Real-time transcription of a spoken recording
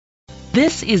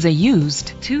This is a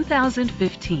used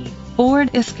 2015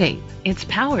 Ford Escape. It's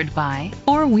powered by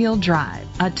four-wheel drive,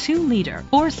 a 2-liter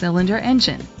 4-cylinder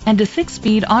engine, and a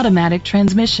 6-speed automatic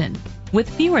transmission. With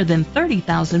fewer than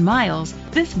 30,000 miles,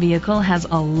 this vehicle has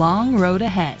a long road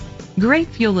ahead. Great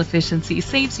fuel efficiency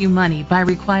saves you money by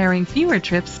requiring fewer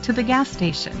trips to the gas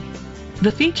station.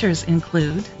 The features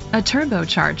include a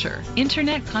turbocharger,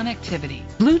 internet connectivity,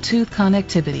 Bluetooth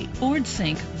connectivity, Ford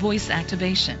Sync voice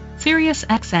activation, Sirius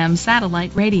XM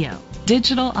satellite radio,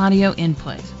 digital audio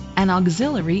input, an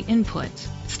auxiliary input,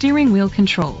 steering wheel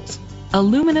controls,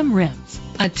 aluminum rims,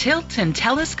 a tilt and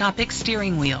telescopic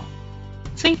steering wheel.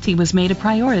 Safety was made a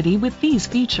priority with these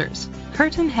features: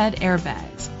 curtain head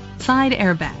airbags, side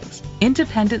airbags,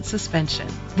 independent suspension,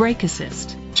 brake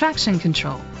assist, traction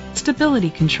control,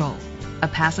 stability control, a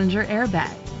passenger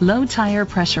airbag, low tire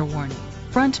pressure warning,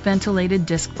 front ventilated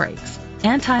disc brakes,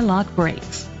 anti-lock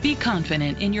brakes. Be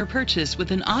confident in your purchase with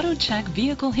an AutoCheck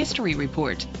Vehicle History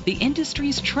Report, the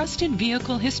industry's trusted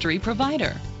vehicle history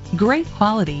provider. Great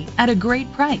quality at a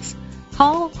great price.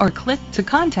 Call or click to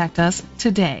contact us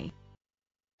today.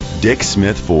 Dick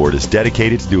Smith Ford is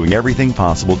dedicated to doing everything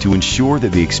possible to ensure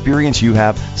that the experience you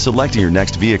have selecting your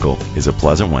next vehicle is a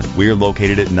pleasant one. We are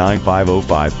located at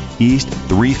 9505 East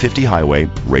 350 Highway,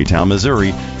 Raytown,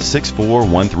 Missouri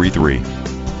 64133.